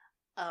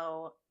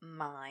Oh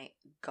my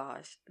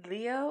gosh.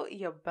 Leo,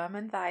 your bum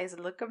and thighs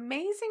look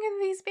amazing in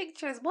these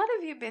pictures. What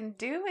have you been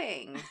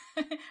doing?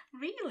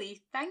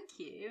 Really? Thank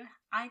you.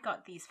 I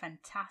got these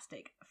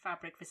fantastic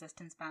fabric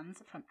resistance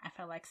bands from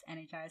FLX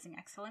Energizing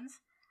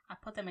Excellence. I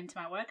put them into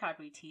my workout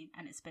routine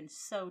and it's been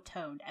so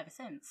toned ever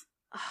since.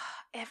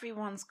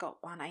 Everyone's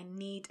got one. I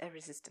need a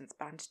resistance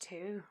band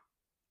too.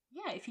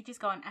 Yeah, if you just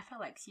go on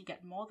FLX, you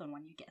get more than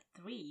one. You get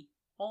 3,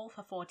 all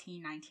for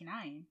 $14.99.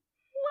 What?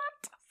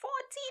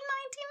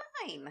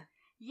 $14.99?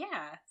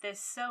 Yeah, they're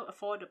so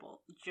affordable,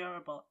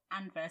 durable,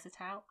 and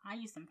versatile. I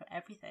use them for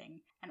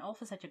everything, and all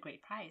for such a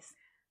great price.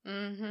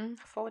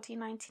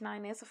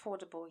 $14.99 is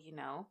affordable, you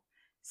know.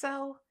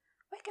 So,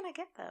 where can I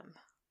get them?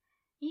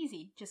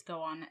 Easy, just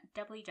go on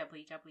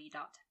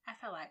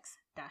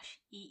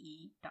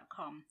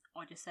www.flx-ee.com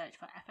or just search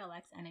for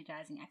FLX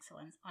Energizing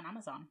Excellence on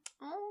Amazon.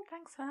 Oh,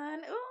 thanks,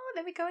 hon. Oh,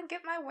 let me go and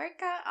get my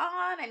workout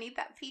on. I need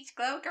that peach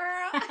glow,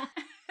 girl.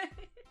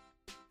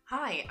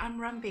 Hi, I'm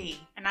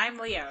Rumby. And I'm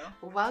Leo.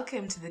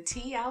 Welcome to the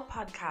TL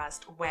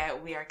podcast, where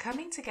we are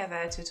coming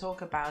together to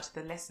talk about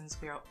the lessons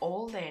we are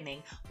all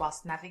learning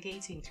whilst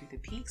navigating through the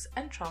peaks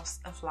and troughs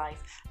of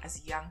life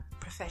as young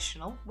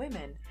professional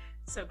women.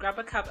 So grab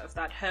a cup of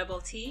that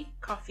herbal tea,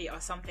 coffee, or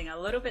something a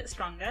little bit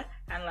stronger,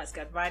 and let's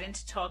get right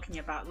into talking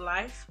about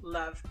life,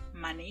 love,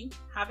 money,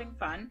 having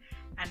fun,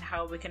 and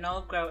how we can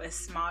all grow as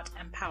smart,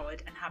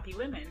 empowered, and happy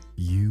women.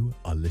 You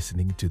are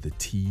listening to the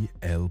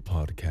TL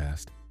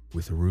podcast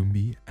with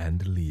Rumbi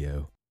and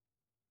Leo.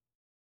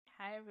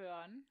 Hi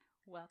everyone,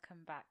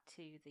 welcome back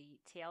to the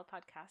TL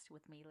podcast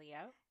with me,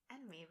 Leo.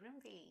 And me,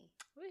 Rumbi.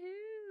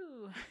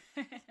 Woohoo!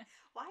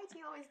 Why do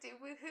you always do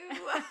woohoo?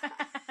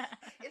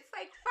 It's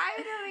like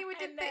finally we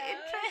did the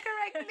intro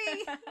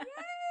correctly.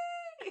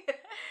 Yay!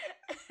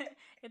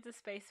 It's a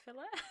space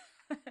filler.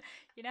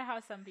 You know how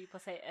some people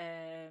say,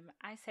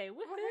 I say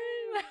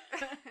woohoo!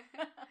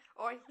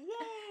 Or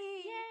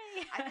yay!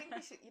 Yay! I think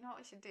we should, you know what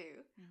we should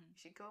do? Mm-hmm. We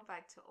should go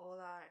back to all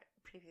our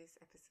previous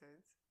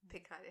episodes,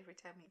 pick out every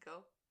time we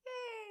go,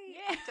 yay!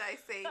 Yeah. After I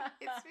say,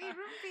 it's me,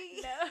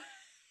 Rumbi. No.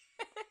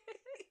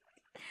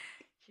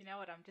 You know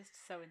what? I'm just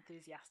so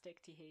enthusiastic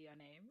to hear your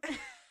name.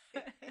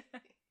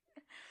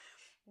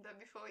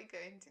 But before we go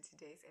into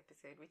today's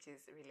episode, which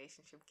is a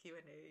relationship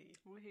Q&A.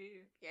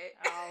 Woohoo. Yeah.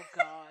 Oh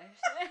gosh.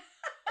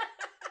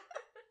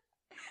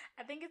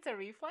 I think it's a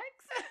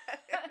reflex.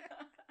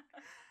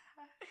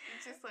 I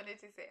just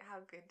wanted to say, how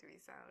good do we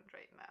sound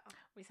right now?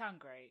 We sound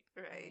great.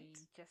 Right.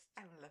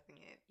 I'm loving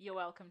it. You're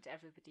welcome to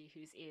everybody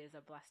whose ears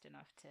are blessed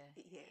enough to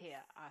Yes.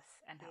 hear us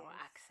and our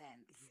Yes.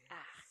 accents.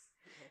 Yes.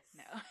 Yes.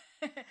 No.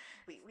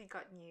 We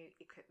got new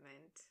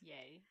equipment,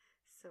 Yay.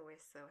 so we're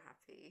so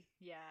happy.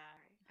 Yeah.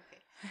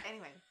 Okay.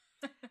 Anyway,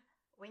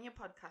 when you're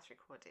podcast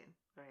recording,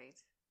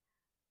 right?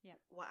 Yeah.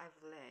 What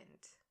I've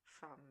learned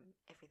from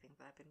everything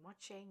that I've been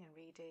watching and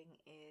reading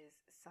is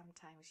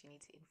sometimes you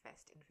need to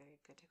invest in very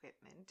good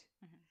equipment,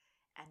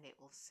 and it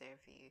will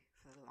serve you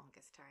for the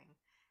longest time.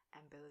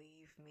 And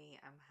believe me,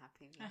 I'm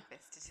happy we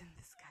invested in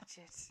this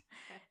gadget.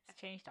 It's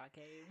changed our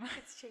game.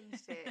 It's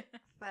changed it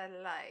for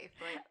life.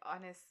 Like,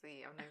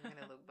 honestly, I'm not even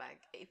going to look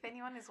back. If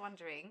anyone is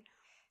wondering,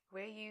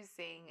 we're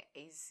using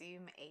a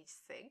Zoom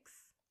H6.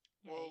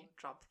 We'll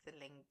drop the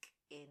link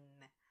in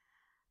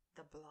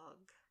the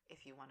blog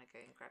if you want to go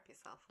and grab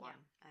yourself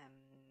one.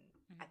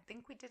 I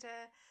think we did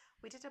a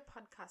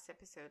podcast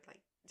episode,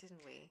 like,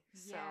 didn't we?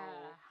 So,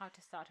 how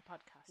to start a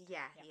podcast.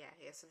 Yeah.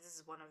 So this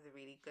is one of the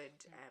really good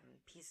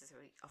pieces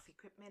of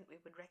equipment we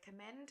would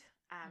recommend.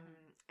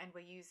 And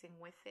we're using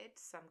with it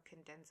some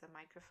condenser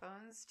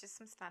microphones, just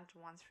some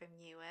standard ones from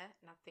Newer,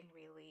 nothing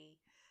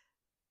really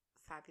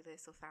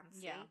fabulous or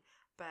fancy. Yeah.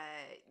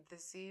 But the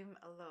Zoom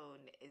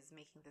alone is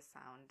making the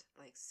sound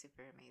like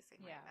super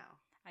amazing right now.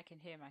 I can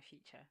hear my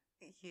future.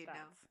 That's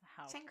know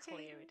how ching,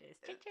 clear ching. it is.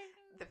 Ching, ching.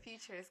 The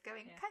future is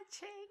going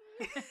ka-ching.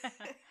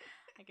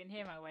 I can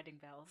hear my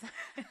wedding bells.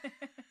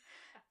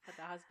 For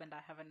the husband I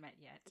haven't met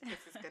yet.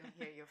 Chris is going to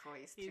hear your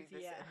voice through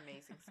this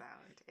amazing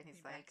sound. And he's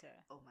like,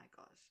 better. Oh my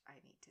gosh,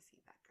 I need to see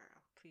that girl.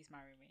 Please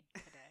marry me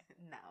today.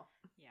 Now.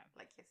 Yeah.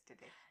 Like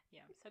yesterday.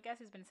 Yeah. So guess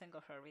who's been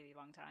single for a really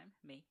long time?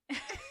 Me.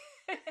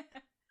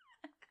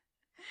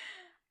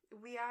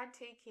 We are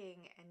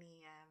taking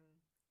any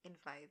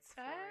invites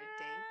for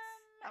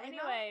dates.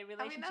 Anyway,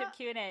 relationship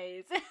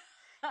Q&As.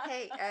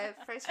 Hey,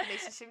 first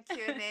relationship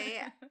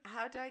Q&A.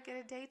 How do I get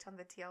a date on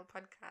the TL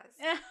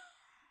podcast?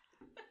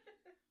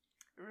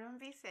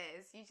 Rumbi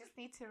says you just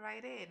need to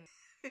write in.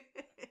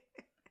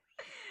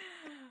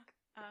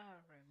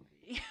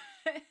 Rumbi.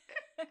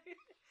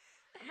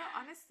 No,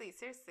 honestly,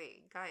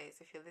 seriously, guys,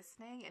 if you're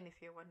listening and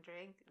if you're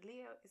wondering,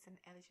 Leo is an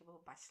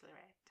eligible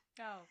bachelorette.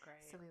 Oh,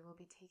 great. So we will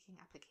be taking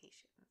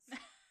applications.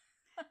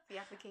 The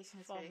application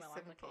is very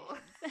simple.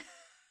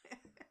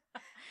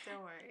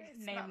 Don't worry.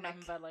 Name,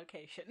 number,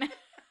 location.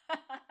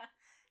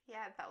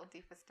 Yeah, that will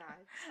do for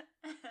start.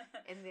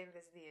 And then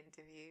there's the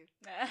interview.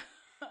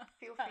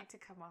 Feel free to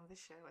come on the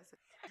show.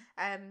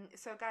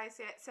 So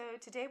guys, so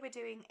today we're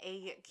doing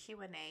a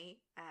Q&A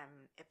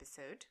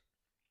episode.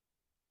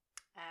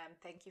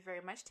 Thank you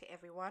very much to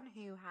everyone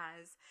who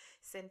has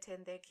sent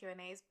in their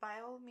Q&As. By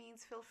all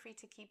means, feel free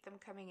to keep them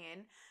coming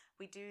in.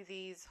 We do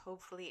these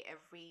hopefully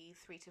every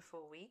 3 to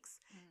 4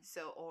 weeks.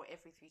 Or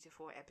every 3 to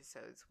 4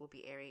 episodes, we'll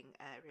be airing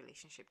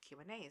relationship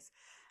Q&As.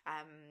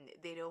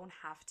 They don't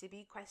have to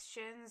be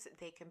questions.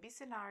 They can be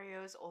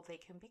scenarios, or they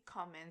can be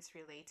comments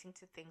relating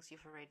to things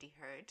you've already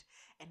heard.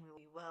 And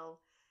we will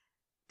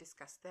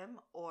discuss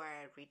them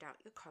or read out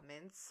your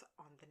comments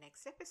on the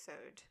next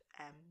episode.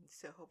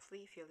 So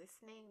hopefully, if you're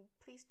listening,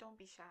 please don't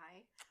be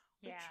shy.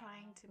 We're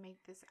trying to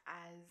make this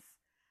as,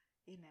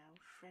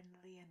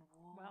 friendly and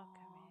warm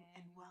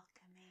and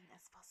welcoming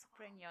as possible.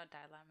 Bring your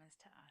dilemmas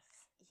to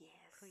us.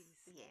 Yes.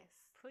 Please. Yes.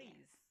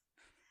 Please.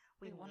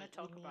 We want to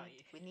talk about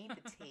you. We need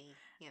the tea.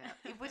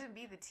 It wouldn't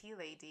be the tea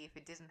lady if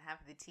it didn't have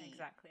the tea.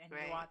 Exactly. And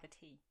right? you are the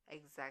tea.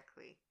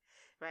 Exactly.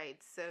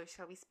 Right. So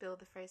shall we spill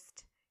the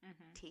first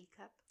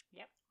teacup?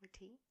 Yep. Or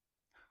tea?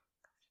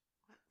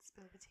 What?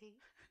 Spill the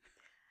tea?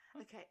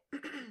 Okay.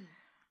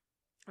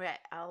 Right.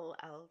 I'll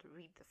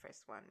read the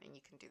first one and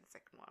you can do the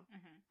second one.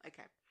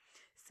 Okay.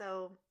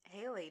 So,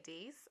 hey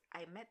ladies,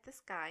 I met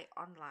this guy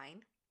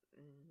online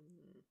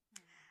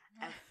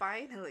and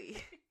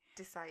finally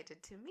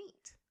decided to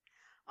meet.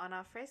 On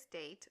our first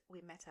date,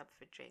 we met up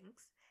for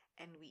drinks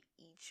and we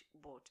each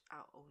bought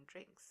our own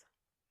drinks.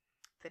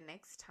 The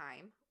next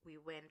time we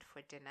went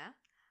for dinner,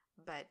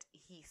 but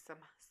he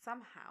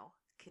somehow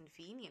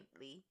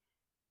conveniently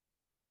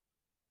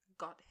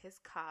got his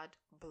card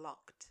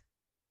blocked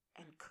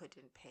and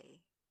couldn't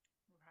pay.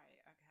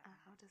 Right, okay.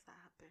 How does that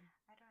happen?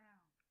 I don't know.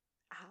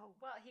 How?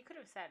 Well, he could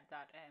have said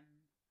that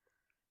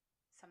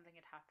something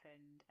had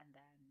happened and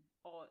then...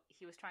 Or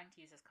he was trying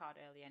to use his card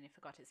earlier and he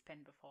forgot his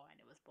PIN before and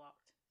it was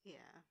blocked.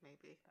 Yeah,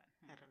 maybe. But,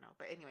 I don't know.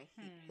 But anyway,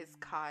 his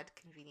card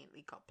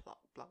conveniently got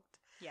blocked.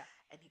 Yeah.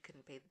 And he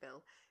couldn't pay the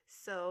bill.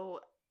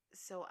 So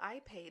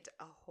I paid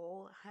a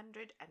whole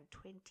 £125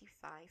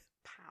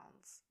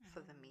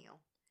 for the meal.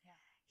 Yeah.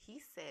 He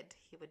said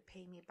he would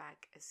pay me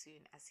back as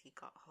soon as he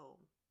got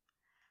home.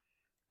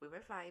 We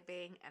were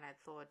vibing and I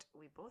thought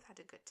we both had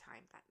a good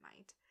time that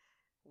night.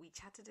 We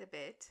chatted a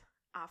bit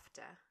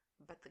after,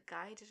 but the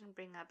guy didn't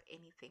bring up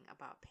anything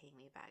about paying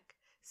me back.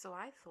 So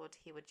I thought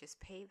he would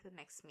just pay the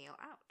next meal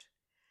out.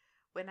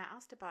 When I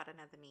asked about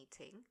another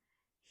meeting,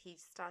 he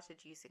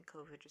started using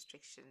COVID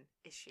restriction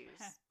issues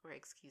or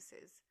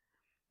excuses.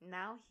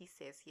 Now he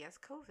says he has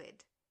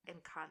COVID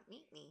and can't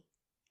meet me,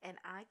 and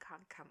I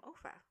can't come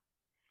over.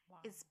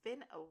 Wow. It's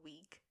been a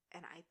week,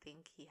 and I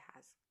think he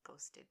has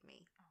ghosted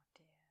me. Oh,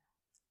 dear. ...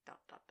 Oh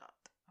my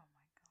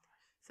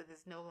gosh. So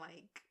there's no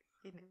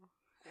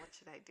what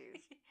should I do?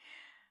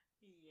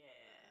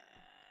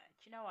 Yeah.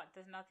 Do you know what?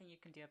 There's nothing you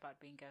can do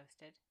about being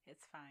ghosted.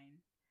 It's fine.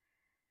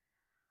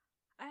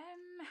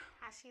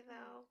 Has he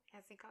though?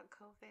 Has he got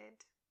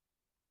COVID?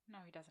 No,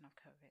 he doesn't have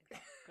COVID.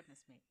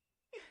 Goodness me.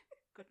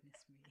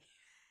 Goodness me.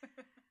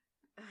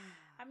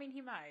 I mean,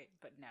 he might,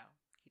 but no,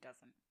 he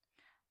doesn't.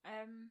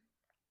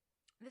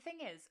 The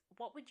thing is,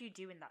 what would you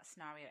do in that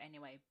scenario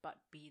anyway, but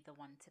be the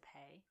one to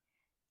pay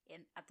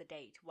at the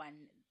date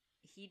when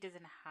he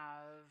doesn't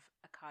have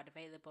a card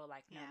available,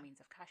 like no means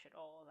of cash at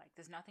all? Like,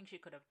 there's nothing she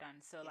could have done.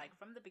 So, like,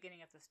 from the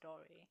beginning of the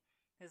story,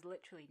 there's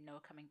literally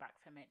no coming back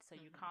from it. So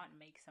you can't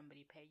make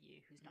somebody pay you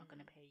who's not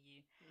going to pay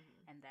you,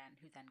 and then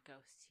who then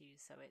ghosts you.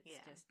 So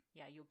it's just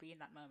you'll be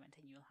in that moment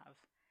and you'll have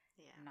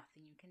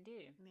nothing you can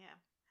do.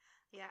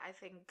 Yeah, I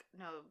think,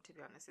 no, to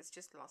be honest, it's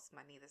just lost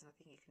money. There's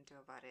nothing you can do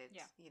about it.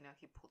 Yeah.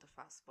 He pulled a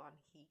fast one.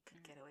 He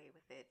could get away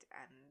with it.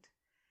 And,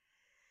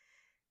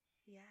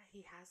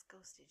 he has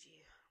ghosted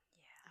you.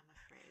 Yeah. I'm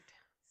afraid.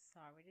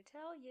 Sorry to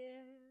tell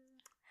you.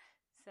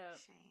 So,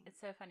 Shame. It's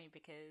so funny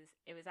because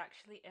it was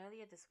actually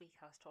earlier this week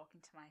I was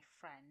talking to my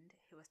friend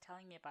who was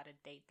telling me about a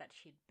date that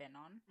she'd been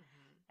on.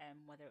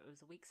 Whether it was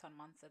weeks or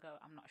months ago,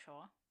 I'm not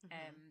sure.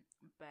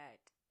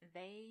 But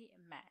they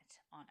met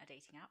on a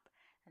dating app.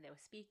 And they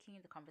were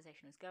speaking, the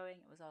conversation was going,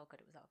 it was all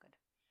good.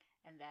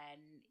 And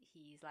then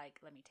he's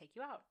like, let me take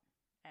you out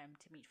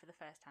to meet for the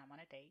first time on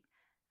a date.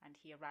 And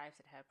he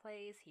arrives at her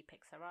place, he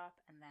picks her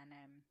up, and then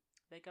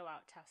they go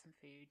out to have some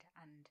food.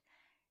 And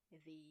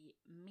the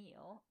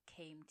meal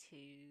came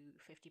to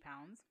 £50.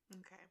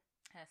 Okay.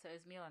 So it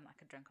was a meal and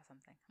like a drink or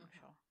something, I'm not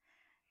sure.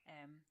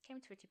 Came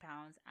to £50,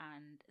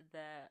 and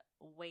the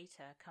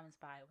waiter comes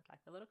by with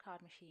like the little card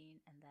machine,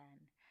 and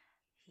then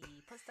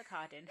he puts the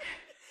card in.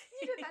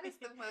 That is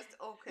the most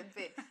awkward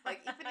bit.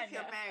 Like, even if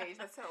you're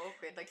married, that's so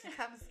awkward. Like, he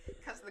comes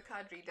to the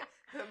card reader.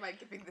 Who am I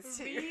giving this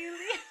to?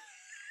 Really?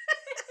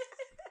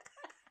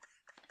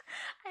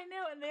 I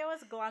know, and they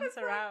always glance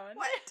around.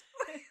 What?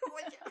 Do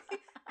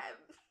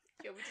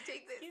you want me to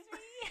take this? Excuse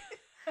me?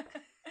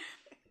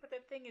 But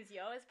the thing is,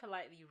 you always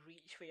politely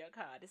reach for your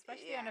card,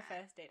 especially on a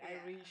first date.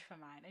 I reached for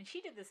mine, and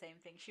she did the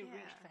same thing. She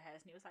reached for hers,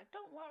 and he was like,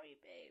 "Don't worry,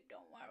 babe.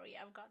 Don't worry.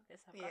 I've got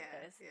this. I've got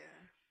this." Yeah.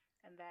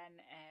 And then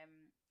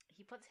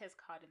he puts his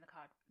card in the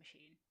card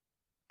machine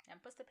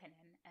and puts the pin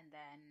in, and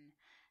then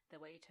the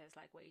waiter's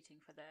like waiting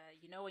for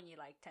when you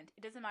like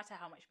it doesn't matter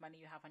how much money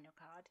you have on your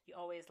card, you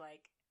always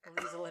like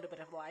lose a little bit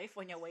of life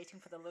when you're waiting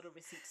for the little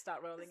receipt to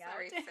start rolling out.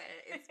 Sorry, sir,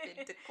 it's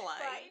been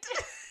declined.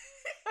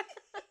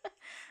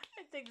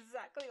 That's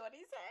exactly what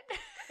he said.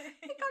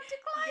 It got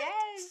declined.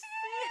 Yes.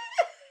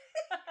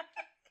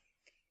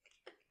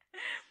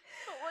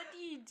 But what do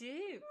you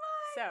do?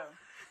 So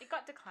it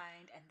got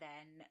declined, and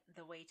then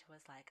the waiter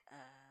was like,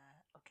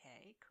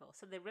 okay, cool.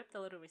 So they ripped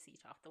the little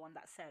receipt off, the one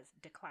that says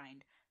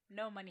declined.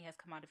 No money has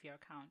come out of your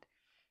account.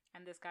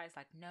 And this guy's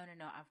like, no,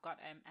 I've got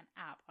an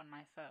app on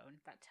my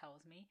phone that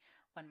tells me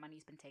when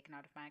money's been taken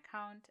out of my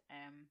account.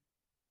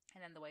 And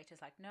then the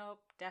waiter's like,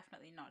 nope,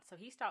 definitely not. So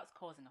he starts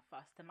causing a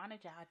fuss. The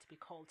manager had to be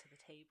called to the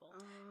table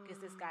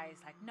because this guy is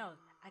like, no,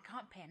 I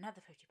can't pay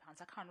another £50.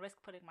 I can't risk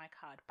putting my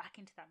card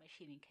back into that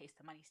machine in case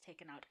the money's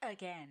taken out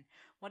again.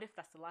 What if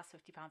that's the last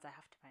 £50 I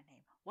have to my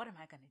name? What am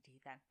I going to do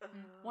then?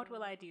 What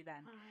will I do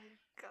then? Oh my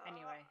God.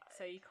 Anyway,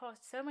 so he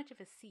caused so much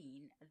of a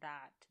scene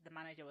that the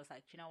manager was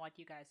like, you know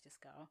what, you guys just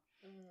go.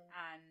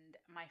 And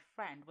my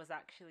friend was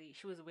actually,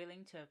 she was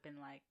willing to have been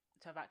like,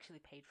 to have actually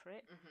paid for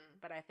it.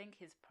 But I think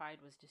his pride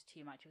was just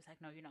too much. He was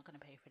like, no, you're not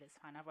going to pay for it. It's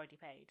fine. I've already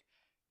paid.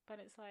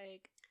 But it's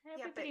like,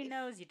 everybody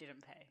knows you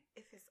didn't pay.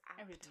 If his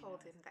app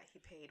told him that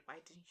he paid, why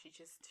didn't you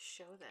just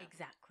show them?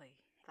 Exactly.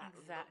 That,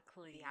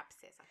 exactly. Look, the app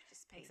says I've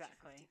just paid you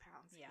 £50.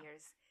 Yeah.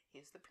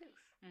 Here's the proof.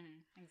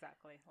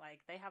 Exactly.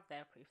 Like, they have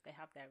their proof. They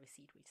have their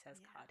receipt which says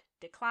card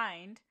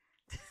declined.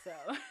 So...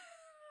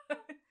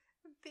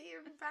 The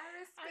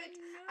embarrassment.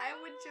 I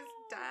would just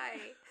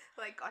die.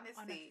 Like,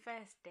 honestly. On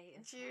a first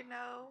date. Do you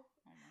know?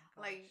 Oh my gosh.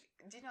 Like,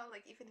 do you know,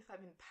 like, even if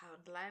I'm in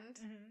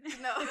Poundland,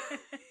 no.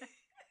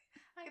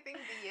 I think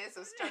the years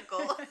of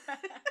struggle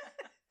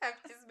have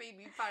just made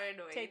me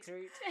paranoid. Takes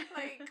root.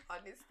 Like,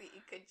 honestly,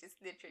 it could just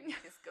literally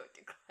just go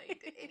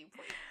declined at any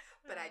point.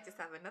 But I just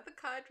have another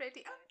card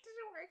ready. Oh, it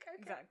didn't work.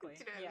 Okay. Exactly.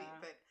 Do you know what I mean?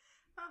 But,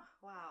 oh,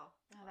 wow.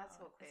 No, that's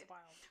awkward. It's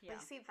wild. Yeah.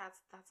 But you see,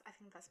 that's I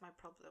think that's my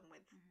problem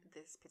with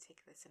this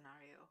particular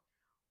scenario.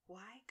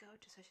 Why go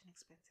to such an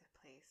expensive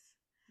place?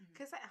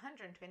 Because like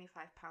 £125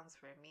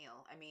 for a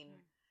meal. I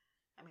mean,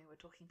 we're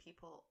talking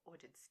people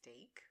ordered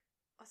steak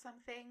or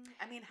something.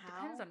 I mean, how?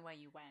 Depends on where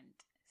you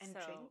went. And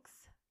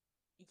drinks.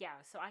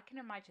 Yeah, so I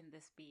can imagine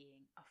this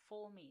being a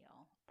full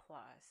meal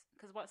plus,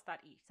 because what's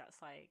that each?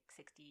 That's like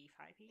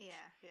 65 each?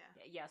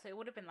 Yeah, so it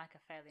would have been like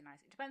a fairly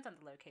nice, it depends on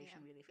the location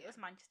really. If it was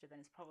Manchester,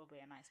 then it's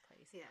probably a nice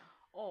place. Yeah.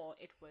 Or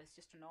it was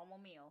just a normal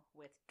meal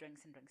with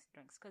drinks and drinks and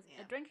drinks, because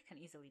a drink can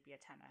easily be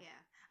a tenner.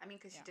 Yeah, I mean,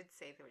 because you did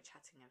say they were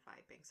chatting and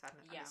vibing, so I'm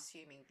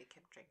assuming they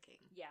kept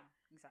drinking. Yeah,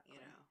 exactly.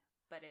 You know.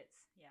 But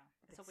it's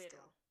a weird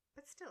one.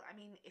 But still, I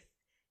mean,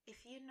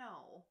 if you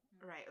know,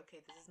 right, okay,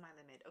 this is my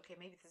limit. Okay,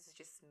 maybe this is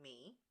just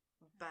me.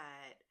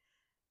 But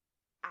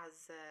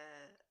as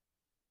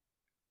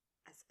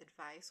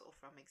advice or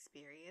from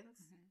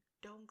experience,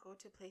 don't go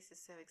to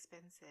places so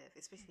expensive,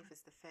 especially if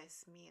it's the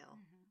first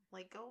meal.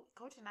 Like go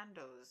to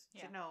Nando's,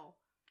 you know.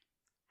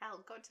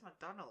 Hell, go to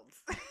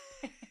McDonald's.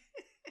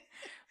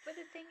 But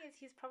the thing is,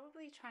 he's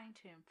probably trying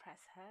to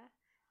impress her.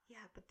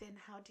 Yeah, but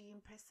then how do you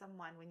impress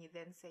someone when you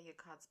then say your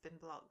card's been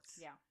blocked?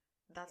 Yeah.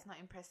 That's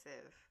not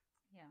impressive.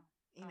 Yeah.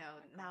 You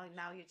know,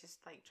 now you're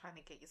just like trying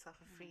to get yourself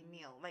a free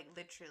meal. Like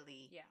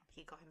literally,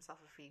 he got himself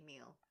a free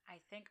meal.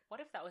 I think,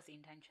 what if that was the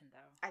intention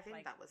though? I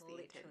think like, that was the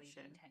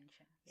intention.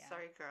 Yeah.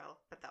 Sorry,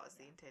 girl, but that was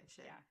the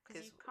intention. Yeah,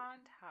 because you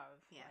can't have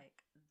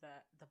like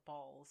the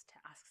balls to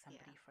ask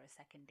somebody for a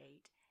second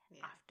date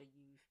after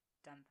you've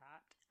done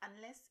that.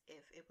 Unless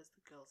if it was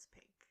the girl's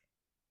pick.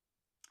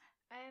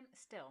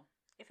 Still,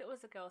 if it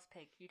was a girl's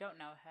pick, you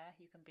don't know her,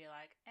 you can be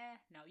like,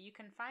 no. You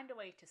can find a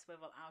way to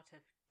swivel out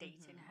of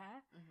dating her.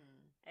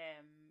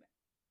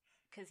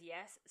 Because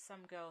yes,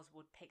 some girls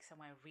would pick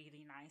somewhere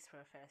really nice for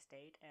a first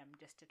date,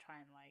 just to try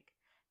and like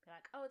be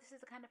like, oh, this is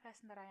the kind of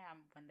person that I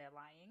am, when they're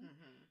lying.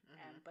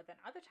 But then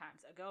other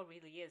times, a girl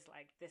really is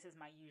like, this is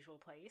my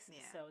usual place,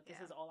 so this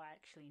is all I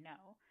actually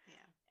know.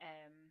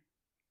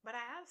 But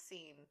I have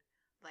seen,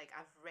 like,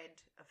 I've read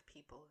of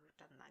people who've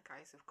done that.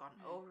 Guys who've gone,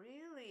 oh,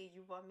 really?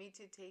 You want me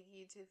to take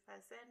you to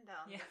Fazenda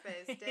on the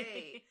first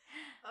date?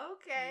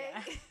 Okay,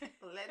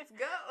 let's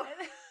go.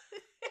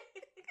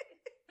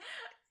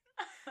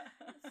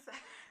 So,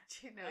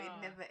 you know, it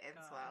never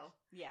ends well.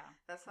 Yeah.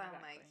 That's why I'm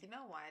like, you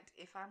know what?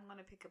 If I'm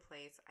going to pick a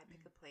place, I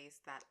pick a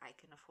place that I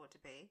can afford to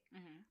pay.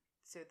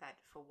 So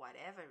that for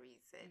whatever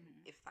reason,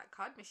 if that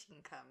card machine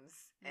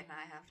comes and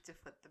I have to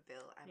foot the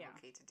bill, I'm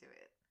okay to do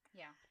it.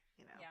 Yeah.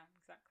 You know? Yeah,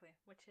 exactly.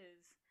 Which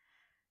is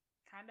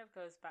kind of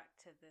goes back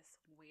to this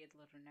weird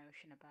little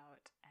notion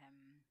about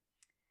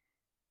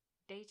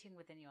dating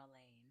within your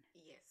lane.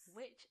 Yes.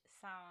 Which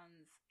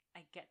sounds,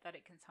 I get that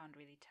it can sound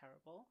really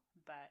terrible,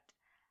 but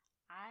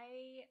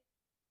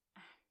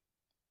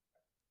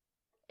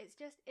it's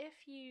just,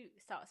 if you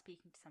start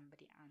speaking to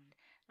somebody and,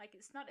 like,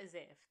 it's not as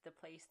if the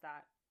place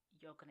that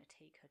you're going to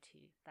take her to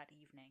that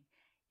evening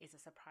is a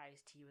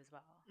surprise to you as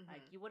well.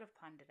 Like, you would have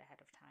planned it ahead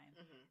of time.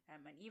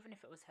 And even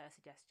if it was her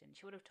suggestion,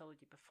 she would have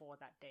told you before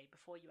that day,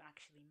 before you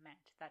actually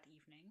met that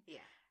evening.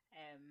 Yeah.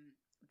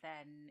 Then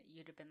then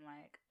you'd have been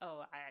like,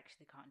 oh, I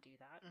actually can't do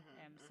that.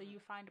 So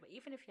you find,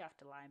 even if you have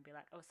to lie and be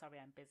like, oh,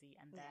 sorry, I'm busy,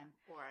 and then,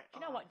 or you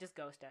know what, just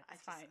ghost her.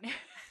 It's fine.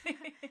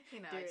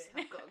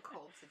 I've got a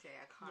cold today.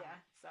 I can't. Yeah,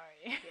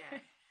 sorry. Yeah.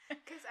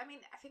 Because, I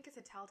mean, I think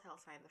it's a telltale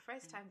sign. The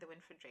first time they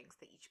went for drinks,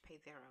 they each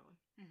paid their own.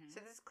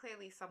 So this is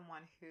clearly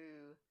someone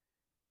who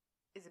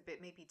is a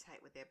bit maybe tight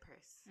with their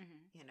purse.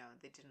 You know,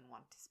 they didn't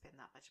want to spend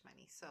that much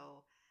money.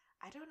 So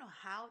I don't know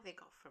how they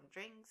got from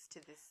drinks to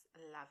this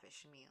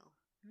lavish meal.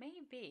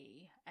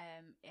 Maybe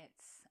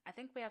I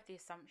think we have the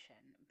assumption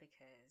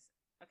because,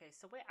 okay,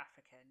 so we're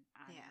African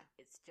and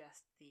it's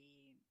just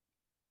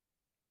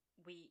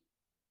we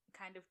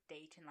kind of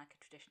date in like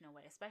a traditional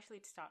way, especially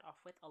to start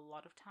off with, a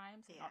lot of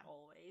times, not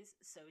always.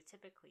 So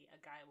typically a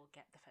guy will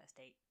get the first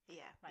date.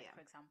 For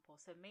example.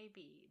 So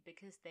maybe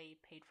because they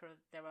paid for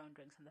their own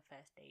drinks on the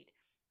first date,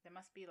 there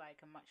must be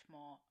like a much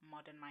more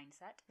modern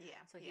mindset.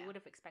 So he would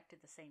have expected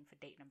the same for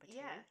date number 2.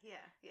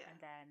 And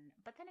then,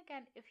 but then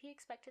again, if he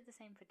expected the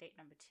same for date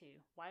number 2,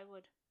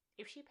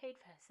 if she paid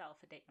for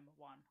herself for date number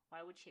 1, why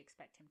would she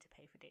expect him to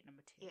pay for date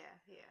number 2?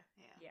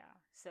 Yeah.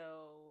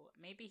 So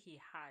maybe he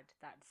had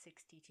that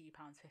 £62.50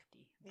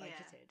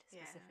 budgeted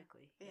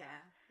specifically.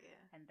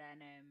 And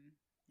then,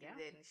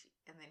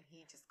 And then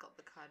he just got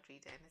the card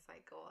reader and it's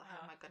like, oh,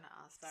 how am I going to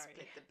ask to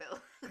split the bill?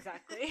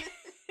 Exactly.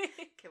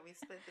 Can we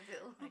split the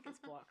bill? Like, it's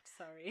blocked,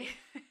 sorry.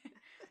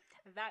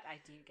 That I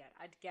do get.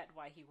 I'd get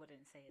why he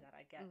wouldn't say that.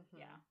 I get,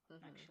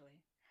 actually.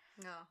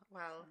 No,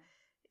 well,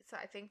 so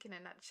I think in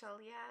a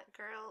nutshell,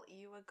 girl,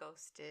 you were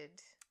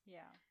ghosted.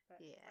 Yeah, but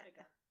let it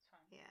go. It's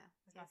fine. Yeah.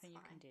 There's nothing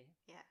you can do.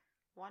 Yeah.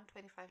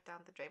 125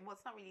 down the drain. Well,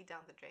 it's not really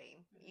down the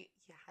drain. You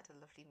had a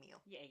lovely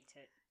meal. You ate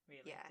it,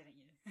 really, didn't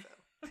you? So.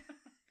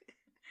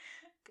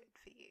 Good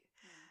for you.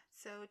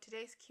 So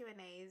today's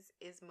Q&As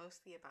is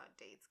mostly about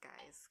dates,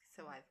 guys.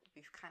 So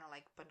we've kind of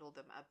like bundled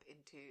them up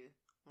into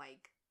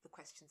like the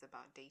questions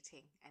about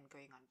dating and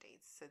going on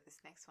dates. So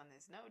this next one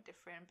is no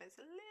different, but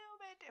it's a little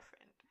bit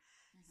different.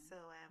 So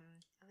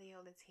Leo,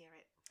 let's hear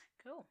it.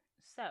 Cool.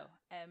 So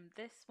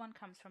this one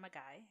comes from a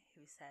guy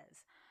who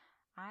says,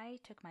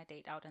 I took my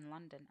date out in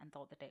London and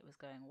thought the date was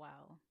going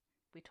well.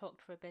 We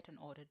talked for a bit and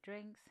ordered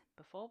drinks.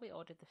 Before we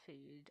ordered the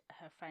food,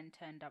 her friend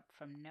turned up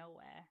from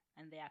nowhere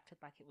and they acted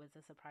like it was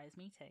a surprise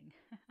meeting.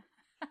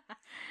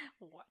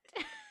 What?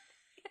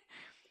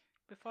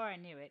 Before I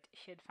knew it,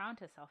 she had found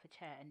herself a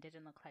chair and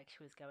didn't look like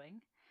she was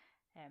going.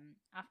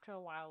 After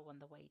a while, when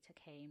the waiter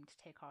came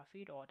to take our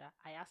food order,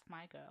 I asked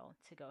my girl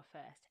to go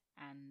first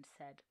and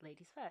said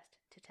ladies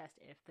first to test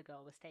if the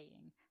girl was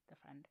staying, the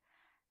friend.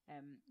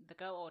 The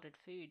girl ordered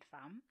food,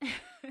 fam.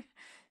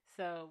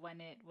 So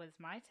when it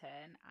was my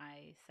turn,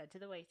 I said to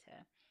the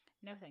waiter,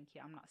 no thank you,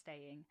 I'm not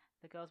staying.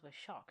 The girls were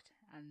shocked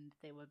and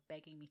they were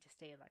begging me to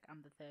stay like I'm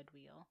the third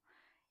wheel.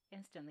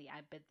 Instantly, I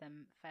bid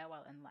them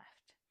farewell and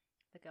left.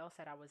 The girl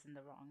said I was in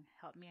the wrong.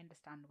 Help me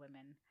understand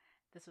women.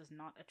 This was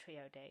not a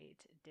trio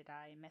date. Did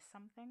I miss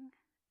something?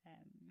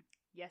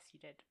 Yes, you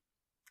did.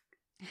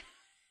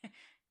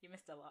 You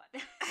missed a lot.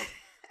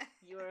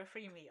 You were a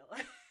free meal.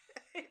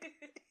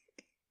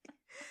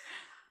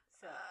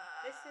 So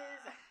this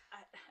is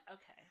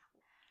okay.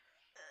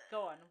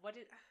 Go on. What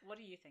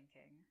are you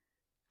thinking?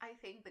 I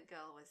think the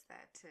girl was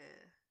there to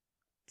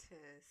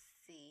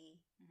see,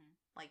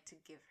 like, to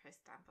give her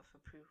stamp of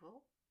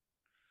approval.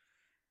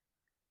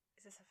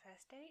 Is this a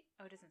first date?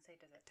 Oh, it doesn't say,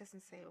 does it? It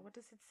doesn't say. What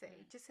does it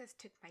say? It just says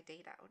took my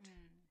date out.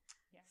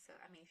 Yeah. So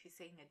I mean, if you're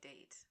saying a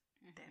date,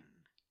 then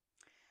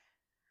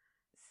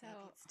maybe it's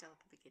still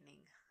at the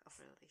beginning of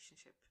a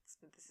relationship.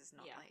 This is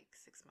not like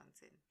 6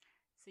 months in.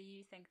 So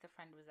you think the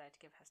friend was there to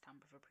give her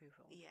stamp of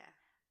approval? Yeah.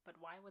 But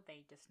why would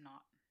they just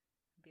not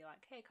be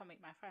like, hey, come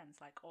meet my friends,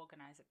 like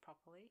organise it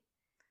properly?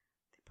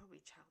 They're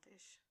probably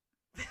childish.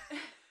 Do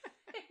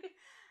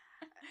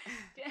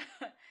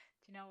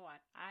you know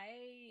what?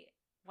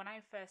 When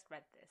I first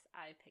read this,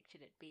 I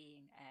pictured it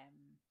being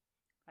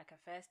like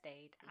a first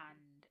date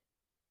and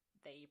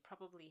they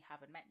probably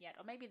haven't met yet,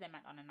 or maybe they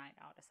met on a night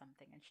out or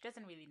something and she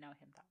doesn't really know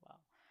him that well.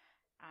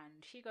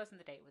 And she goes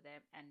on the date with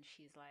him and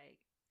she's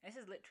like, this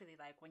is literally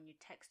like when you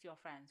text your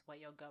friends where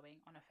you're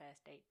going on a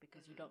first date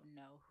because you don't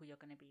know who you're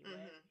going to be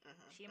with.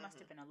 She must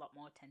have been a lot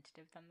more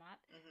tentative than that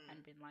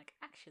and been like,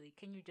 actually,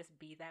 can you just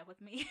be there with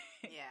me?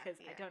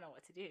 Because I don't know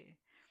what to do.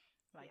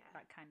 Like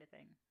that kind of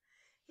thing.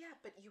 Yeah,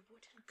 but you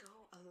wouldn't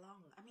go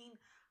along. I mean,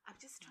 I'm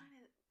just trying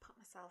to put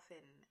myself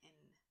in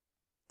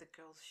the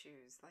girl's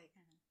shoes. Like,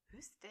 who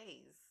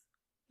stays?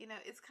 You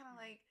know, it's kind of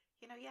like,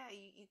 you know,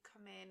 you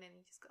come in and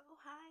you just go, oh,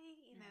 hi,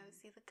 you know,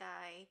 see the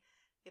guy,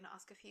 you know,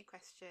 ask a few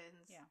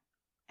questions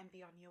and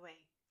be on your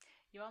way.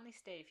 You only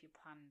stay if you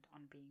planned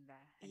on being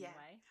there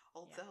anyway.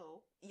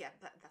 Although,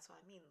 that's what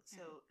I mean.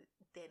 So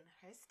then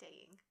her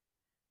staying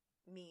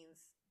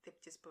means they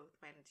just both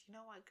went, you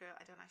know what, girl,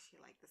 I don't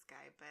actually like this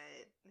guy,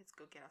 but let's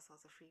go get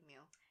ourselves a free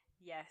meal.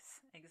 Yes,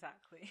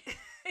 exactly.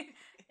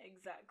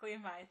 Exactly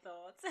my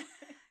thoughts.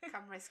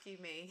 Come rescue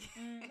me.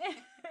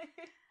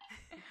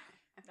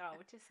 No,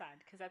 which is sad,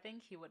 because I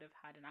think he would have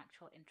had an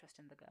actual interest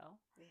in the girl.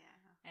 Yeah.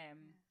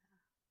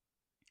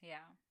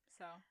 Yeah,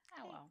 so,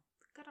 well.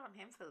 Good on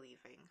him for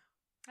leaving.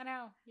 I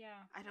know,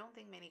 yeah. I don't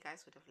think many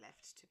guys would have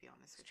left, to be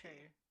honest with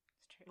you.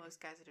 It's true.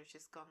 Most guys would have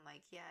just gone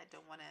like, yeah, I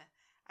don't want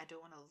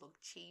to look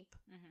cheap.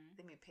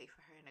 Let me pay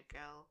for her and a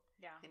girl.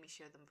 Yeah. Let me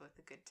show them both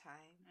a good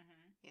time.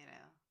 You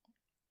know.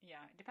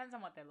 Yeah, it depends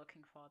on what they're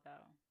looking for,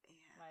 though.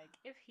 Yeah. Like,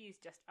 if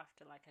he's just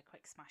after, like, a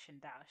quick smash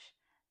and dash,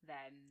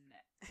 then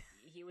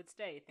he would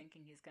stay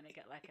thinking he's going to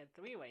get, like, a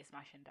three-way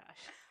smash and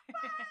dash.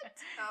 What?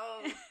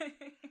 Oh,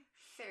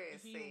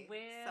 seriously. He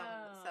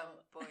will. Some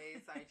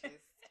boys are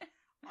just,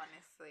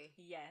 honestly.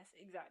 Yes,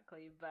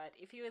 exactly. But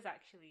if he was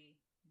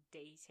actually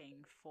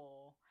dating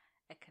for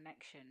a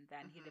connection,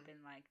 then he'd have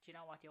been like, do you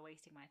know what, you're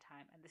wasting my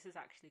time, and this is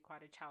actually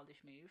quite a childish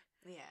move.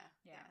 Yeah.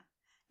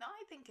 No,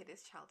 I think it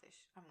is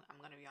childish. I'm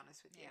going to be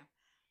honest with you.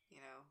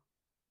 You know,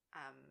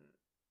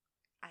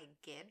 I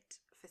get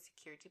for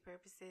security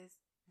purposes,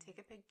 take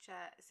a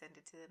picture, send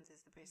it to them. This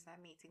is the person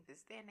I'm meeting.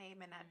 This is their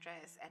name and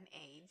address and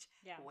age,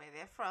 where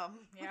they're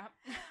from. Yeah.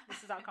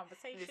 This is our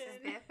conversation. This is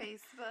their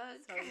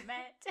Facebook. So we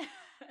met.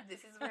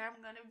 This is where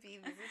I'm going to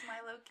be. This is my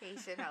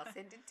location. I'll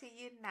send it to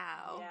you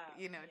now.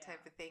 You know,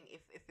 type of thing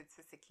if it's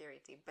for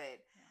security.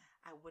 But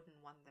I wouldn't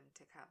want them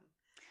to come.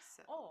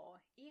 So. Or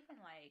even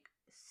like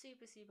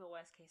super, super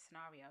worst case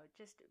scenario,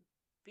 just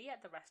be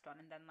at the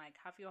restaurant and then like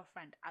have your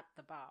friend at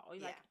the bar, or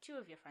like two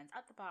of your friends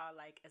at the bar,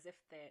 like as if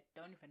they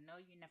don't even know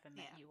you, never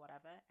met you,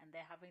 whatever, and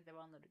they're having their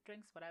own little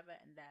drinks, whatever,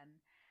 and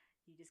then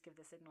you just give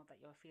the signal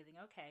that you're feeling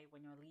okay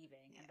when you're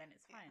leaving, and then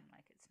it's fine.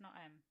 Like it's not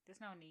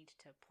there's no need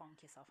to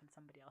plonk yourself on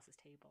somebody else's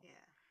table.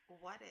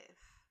 What if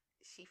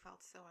she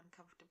felt so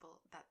uncomfortable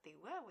that they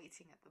were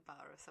waiting at the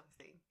bar or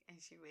something, and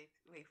she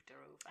waved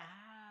her over?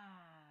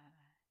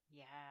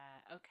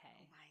 Yeah,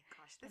 okay. Oh my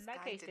gosh, this in that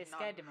guy case, did they not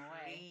scared him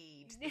away.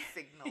 read the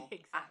signal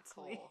at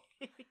all.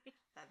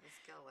 That this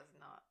girl was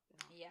not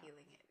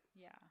feeling it.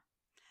 Yeah.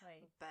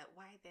 Like, but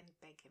why then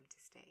beg him to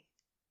stay?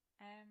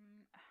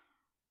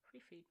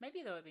 Free food. Maybe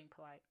they were being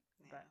polite,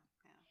 but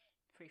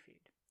free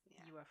food.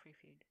 Yeah. You were free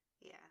food.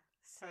 Yeah.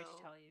 Sorry to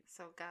tell you.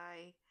 So,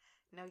 guy,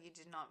 no, you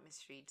did not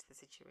misread the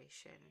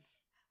situation.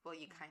 Well,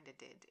 you kind of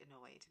did in a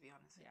way, to be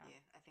honest with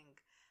you. I think.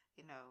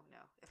 No.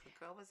 If a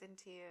girl was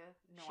into you,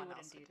 no one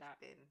else would have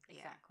been.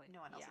 Exactly.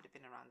 No one else would have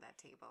been around that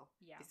table.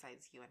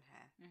 Besides you and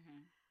her.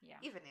 Yeah.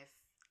 Even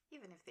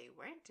if they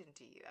weren't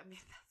into you, I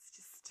mean, that's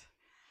just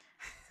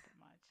a bit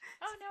much.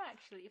 Oh no,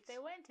 actually, if they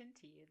weren't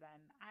into you, then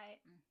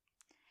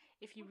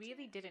if you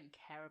really didn't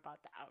care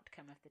about the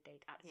outcome of the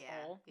date at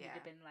all, you'd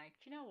have been like,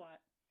 do you know what?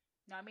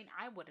 No, I mean,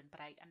 I wouldn't,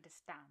 but I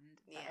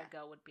understand that a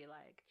girl would be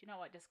like, do you know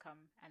what? Just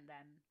come and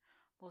then.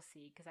 We'll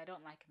see, because I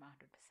don't like him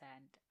 100%,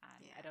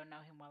 and I don't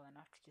know him well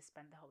enough to just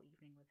spend the whole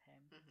evening with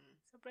him.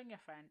 So bring your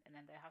friend, and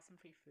then they have some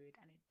free food,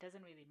 and it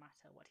doesn't really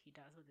matter what he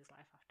does with his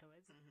life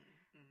afterwards.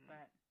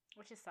 But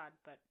which is sad,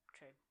 but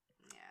true.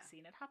 Yeah,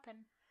 seen it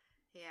happen.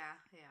 Yeah.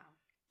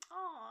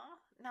 Aw,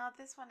 now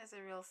this one is a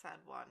real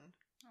sad one.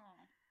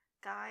 Aw.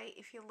 Guy,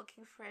 if you're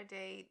looking for a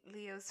date,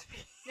 Leo's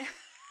free.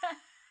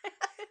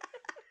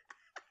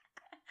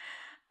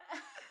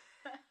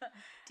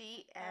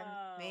 DM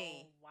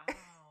me. Wow.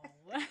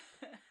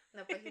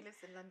 No, but he lives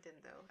in London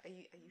though. Are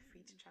you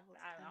free to travel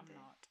to London?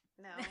 I'm not.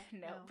 No.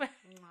 Nope.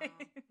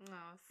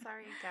 No.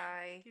 Sorry,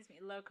 guy. Excuse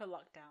me. Local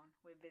lockdown.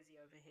 We're busy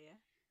over here.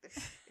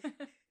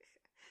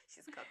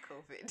 She's got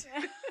COVID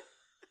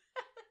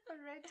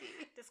already.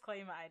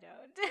 Disclaimer: I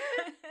don't.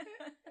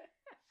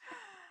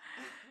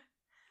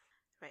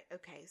 Right.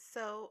 Okay.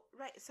 So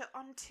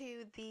on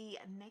to the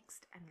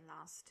next and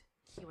last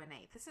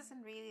Q&A. This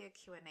isn't really a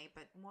Q&A,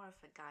 but more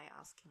of a guy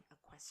asking a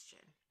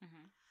question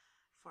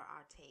for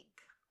our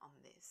take on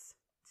this.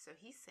 So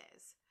he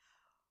says,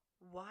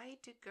 why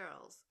do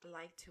girls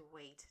like to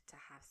wait to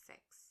have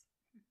sex,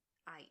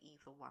 i.e.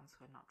 the ones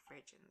who are not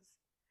virgins?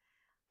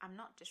 I'm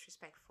not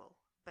disrespectful,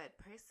 but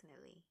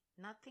personally,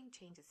 nothing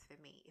changes for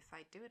me if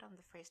I do it on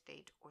the first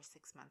date or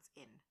 6 months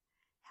in.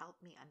 Help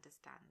me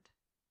understand.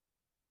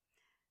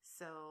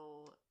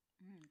 So...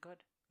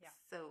 good. Yeah.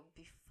 So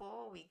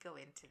before we go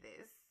into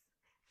this,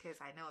 because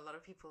I know a lot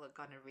of people are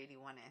going to really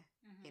want to,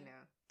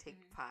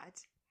 take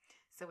part.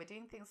 So we're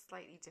doing things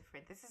slightly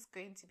different. This is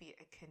going to be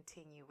a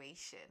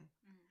continuation.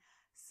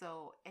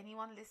 So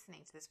anyone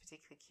listening to this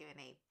particular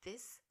Q&A,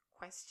 this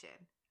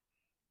question,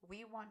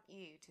 we want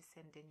you to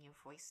send in your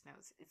voice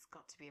notes. It's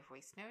got to be a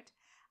voice note,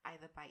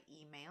 either by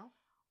email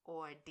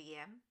or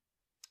DM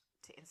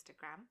to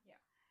Instagram. Yeah.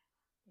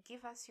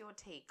 Give us your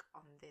take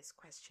on this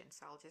question.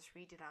 So I'll just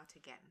read it out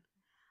again.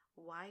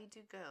 Why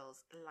do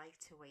girls like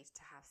to wait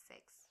to have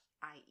sex,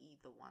 i.e.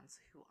 the ones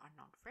who are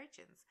not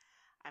virgins?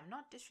 I'm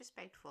not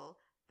disrespectful,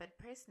 but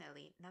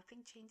personally,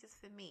 nothing changes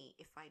for me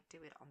if I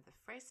do it on the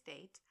first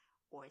date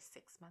or 6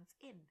 months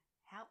in.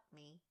 Help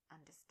me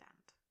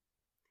understand.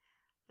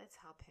 Let's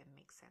help him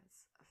make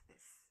sense of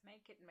this.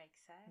 Make it make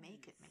sense.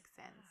 Make it make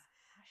sense.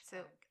 Hashtag. So,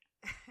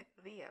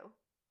 Leo,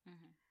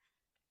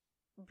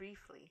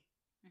 briefly,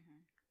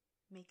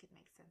 make it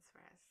make sense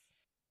for us.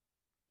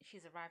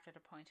 She's arrived at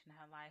a point in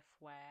her life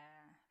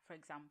where, for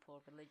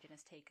example, religion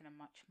has taken a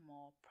much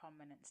more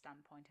prominent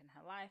standpoint in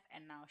her life,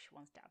 and now she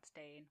wants to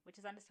abstain, which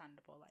is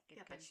understandable. Like,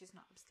 but she's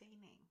not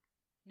abstaining.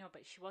 No,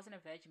 but she wasn't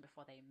a virgin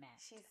before they met.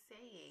 She's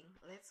saying,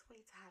 let's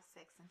wait to have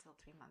sex until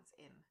 3 months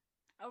in.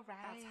 Oh, right.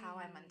 That's how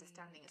I'm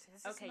understanding it. So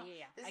this Okay, is not,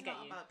 yeah. This I is get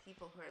not you. about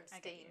people who are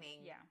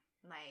abstaining, Yeah.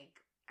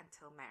 like,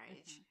 until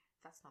marriage. Mhm.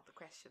 That's not the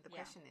question. The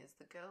Yeah. question is,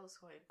 the girls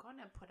who are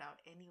gonna put out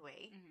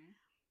anyway, Mhm.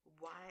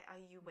 why are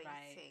you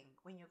waiting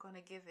when you're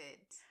gonna give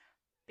it?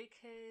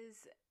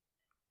 Because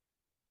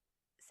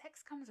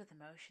sex comes with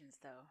emotions,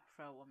 though,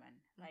 for a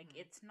woman. Like, Mhm.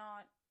 it's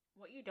not...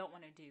 What you don't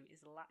want to do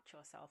is latch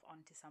yourself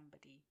onto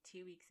somebody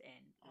 2 weeks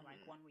in, or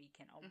like 1 week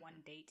in, or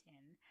one date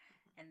in,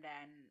 and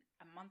then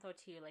a month or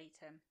two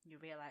later, you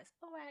realize,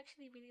 oh, I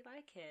actually really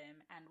like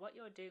him. And what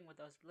you're doing with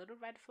those little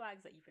red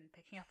flags that you've been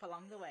picking up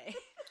along the way,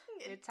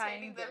 you're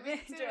tying them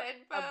into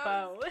a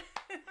bow.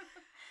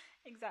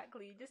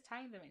 Exactly. You're just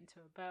tying them into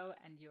a bow,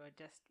 and you're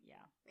just,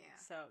 yeah.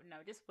 So,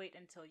 no, just wait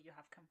until you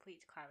have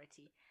complete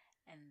clarity.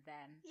 And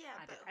then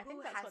I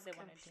think that's what they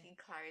want to do.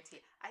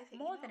 Clarity. I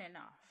think more than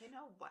enough. You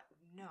know what?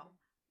 No.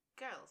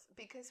 Girls,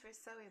 because we're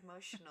so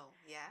emotional,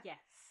 yeah? Yes.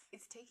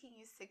 It's taking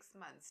you 6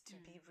 months to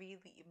be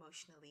really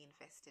emotionally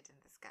invested in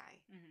this guy,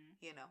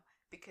 you know,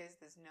 because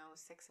there's no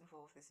sex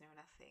involved, there's no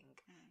nothing.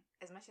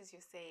 As much as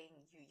you're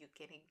saying you're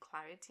getting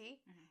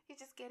clarity,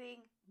 you're just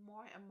getting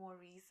more and more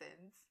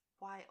reasons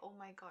why, oh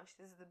my gosh,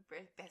 this is the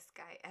best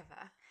guy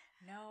ever.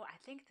 No, I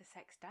think the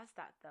sex does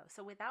that though.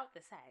 So without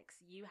the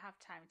sex, you have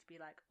time to be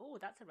like, oh,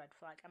 that's a red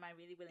flag. Am I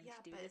really willing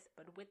to do this?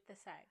 But with the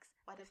sex,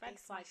 what the if red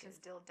they flag smash and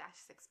still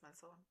dash 6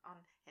 months on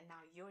and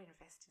now you're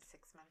invested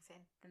 6 months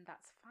in? Then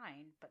that's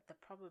fine. But the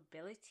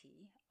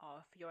probability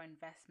of your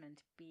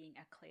investment being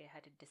a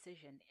clear-headed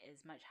decision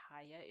is much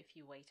higher if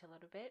you wait a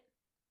little bit.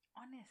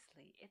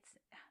 Honestly,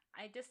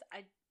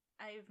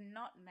 I've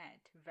not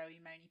met very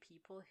many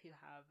people who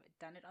have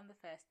done it on the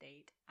first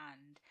date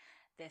and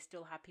they're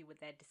still happy with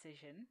their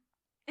decision.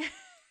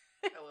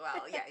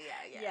 Well, yeah.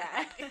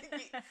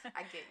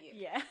 I get you.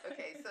 Yeah.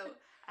 Okay, so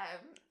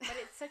but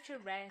it's such a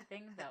rare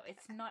thing, though.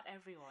 It's not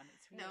everyone.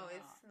 It's really not.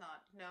 It's not.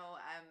 No,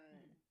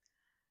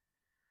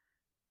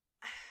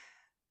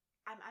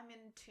 I'm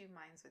in two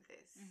minds with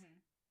this.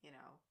 You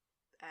know,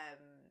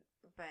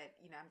 but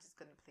you know, I'm just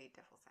gonna play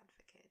devil's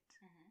advocate.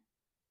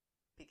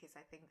 Because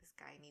I think this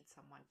guy needs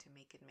someone to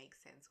make it make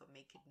sense or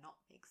make it not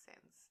make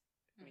sense,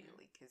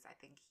 really. Because I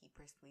think he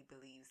personally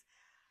believes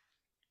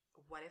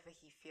whatever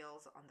he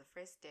feels on the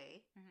first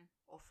day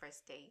or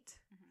first date,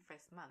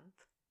 first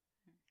month,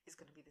 is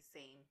going to be the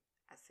same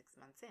as 6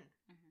 months in.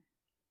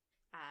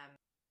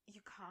 You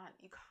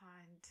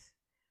can't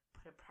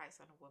put a price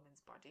on a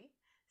woman's body,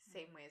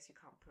 same way as you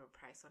can't put a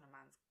price on a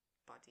man's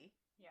body.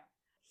 Yeah,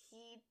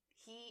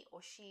 he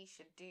or she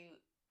should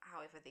do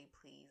however they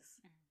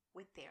please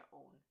with their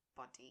own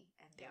body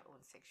and their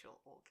own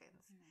sexual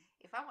organs.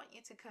 If I want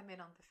you to come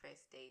in on the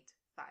first date,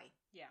 fine.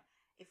 Yeah.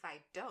 If I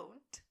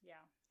don't,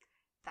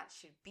 that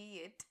should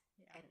be it.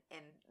 Yeah.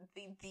 And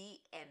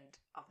the end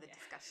of the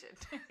discussion.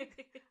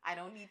 I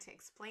don't need to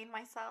explain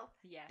myself.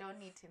 Yes. Don't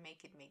need to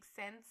make it make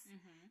sense.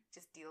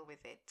 Just deal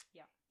with it.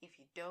 Yeah. If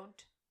you don't,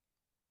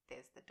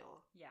 there's the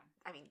door. Yeah.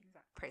 I mean,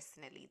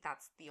 personally,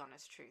 that's the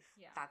honest truth.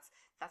 Yeah.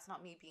 That's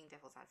not me being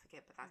devil's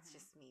advocate, but that's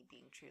just me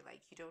being true.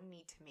 Like, you don't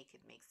need to make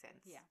it make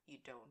sense. Yeah.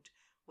 You don't.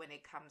 When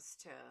it comes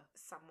to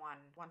someone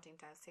wanting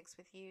to have sex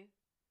with you,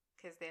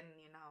 because then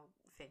you're now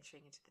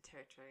venturing into the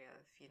territory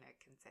of, you know,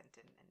 consent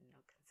and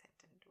no consent,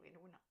 and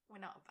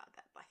we're not about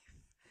that life.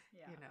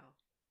 Yeah. You know,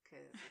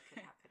 because it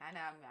could happen. I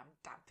know I'm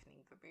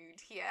dampening the mood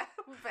here,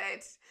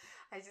 but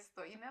I just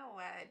thought, you know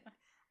what?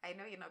 I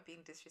know you're not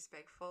being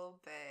disrespectful,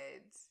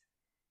 but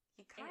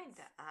you kind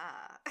of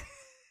are.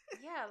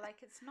 Yeah, like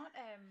it's not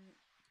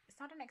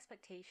an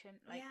expectation.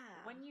 Like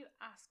when you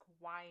ask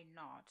why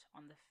not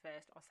on the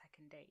first or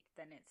second date,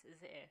 then it's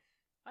as if,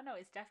 oh no,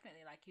 it's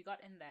definitely like you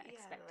got in there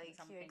expecting like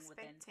something you're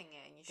expecting within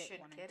it and you date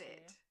should 1 and get 2.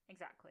 it.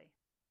 Exactly.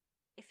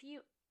 If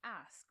you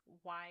ask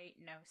why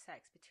no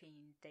sex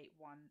between date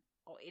 1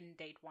 or in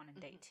date 1 and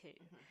date 2,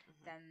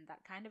 then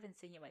that kind of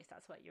insinuates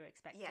that's what you're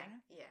expecting.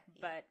 Yeah.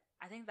 But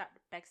I think that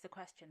begs the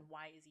question,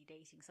 why is he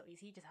dating? So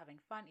is he just having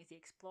fun? Is he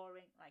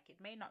exploring? Like,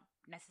 it may not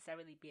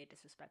necessarily be a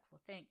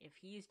disrespectful thing if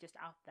he's just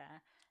out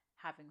there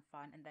having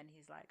fun and then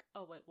he's like,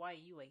 oh wait, why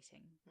are you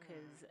waiting?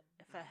 Because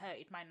for her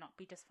it might not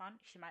be just fun,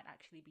 she might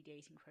actually be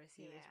dating for a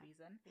serious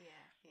reason.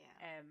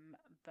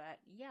 But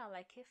yeah,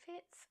 like if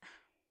it's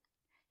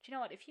do you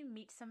know what, if you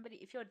meet somebody,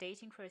 if you're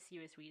dating for a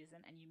serious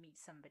reason and you meet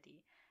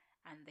somebody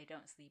and they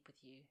don't sleep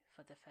with you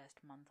for the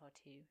first month or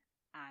 2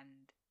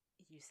 and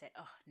you say,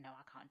 oh no,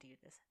 I can't do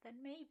this,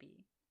 then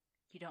maybe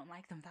you don't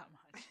like them that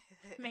much.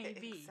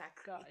 Maybe.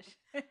 Exactly. Gosh.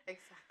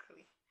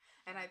 Exactly.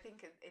 And I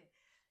think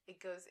it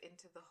goes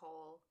into the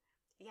whole,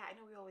 I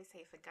know we always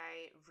say if a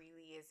guy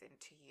really is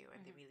into you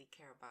and they really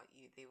care about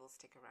you, they will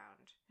stick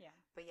around. Yeah.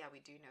 But we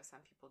do know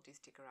some people do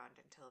stick around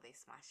until they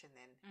smash and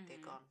then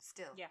they're gone.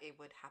 Still, it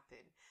would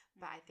happen.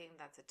 But I think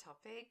that's a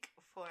topic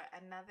for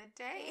another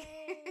day.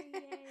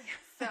 Yay.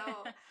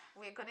 So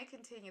we're going to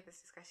continue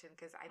this discussion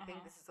because I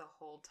think this is a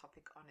whole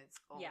topic on its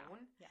own.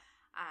 Yeah.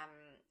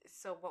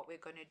 So what we're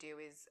going to do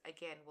is,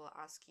 again, we'll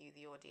ask you,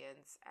 the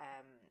audience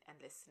and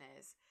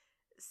listeners,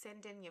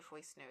 send in your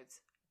voice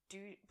notes.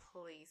 do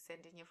please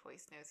send in your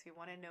voice notes. We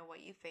want to know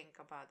what you think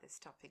about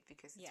this topic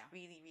because it's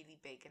really, really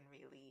big and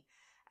really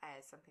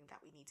something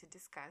that we need to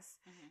discuss.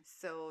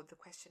 So the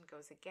question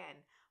goes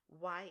again,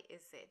 why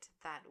is it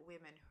that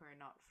women who are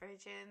not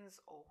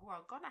virgins or who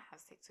are going to have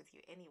sex with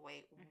you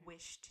anyway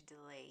wish to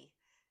delay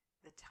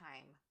the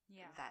time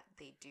that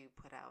they do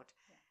put out?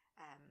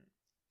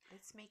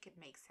 Let's make it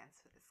make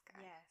sense for this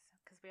guy. Yes,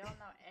 because we all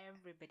know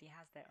everybody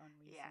has their own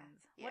reasons.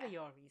 What are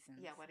your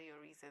reasons? Yeah, what are your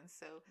reasons?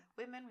 So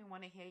women, we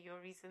want to hear your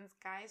reasons.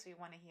 Guys, we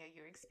want to hear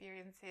your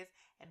experiences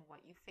and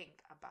what you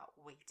think about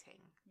waiting.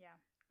 Yeah.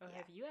 Or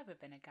have you ever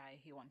been a guy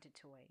who wanted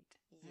to wait?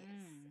 Yes,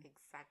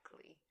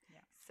 exactly.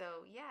 Yeah.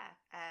 So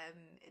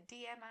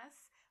DM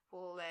us.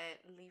 We'll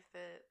leave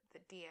the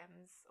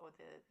DMs or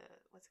the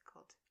what's it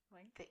called?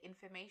 Link? The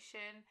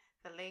information,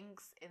 the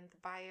links in the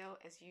bio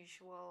as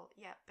usual.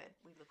 Yeah, but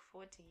we look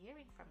forward to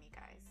hearing from you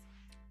guys.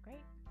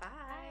 Great.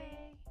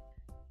 Bye.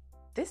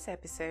 This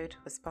episode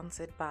was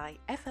sponsored by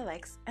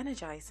FLX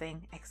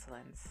Energizing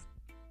Excellence.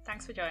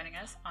 Thanks for joining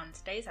us on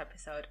today's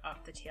episode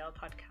of the TL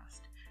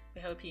Podcast.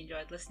 We hope you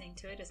enjoyed listening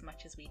to it as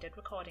much as we did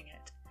recording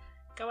it.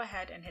 Go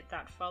ahead and hit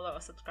that follow or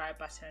subscribe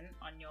button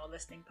on your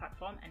listening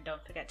platform, and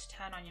don't forget to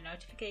turn on your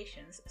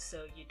notifications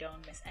so you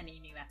don't miss any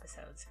new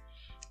episodes.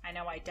 I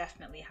know I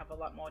definitely have a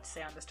lot more to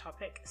say on this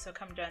topic, so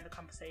come join the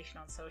conversation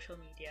on social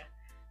media.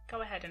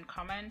 Go ahead and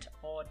comment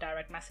or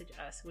direct message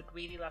us. We'd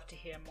really love to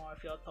hear more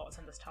of your thoughts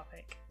on this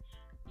topic.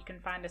 You can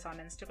find us on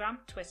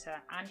Instagram,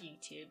 Twitter and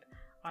YouTube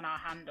on our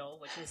handle,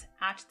 which is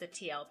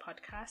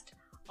 @TheTLPodcast,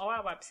 or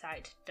our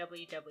website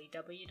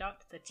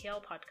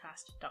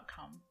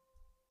www.thetlpodcast.com.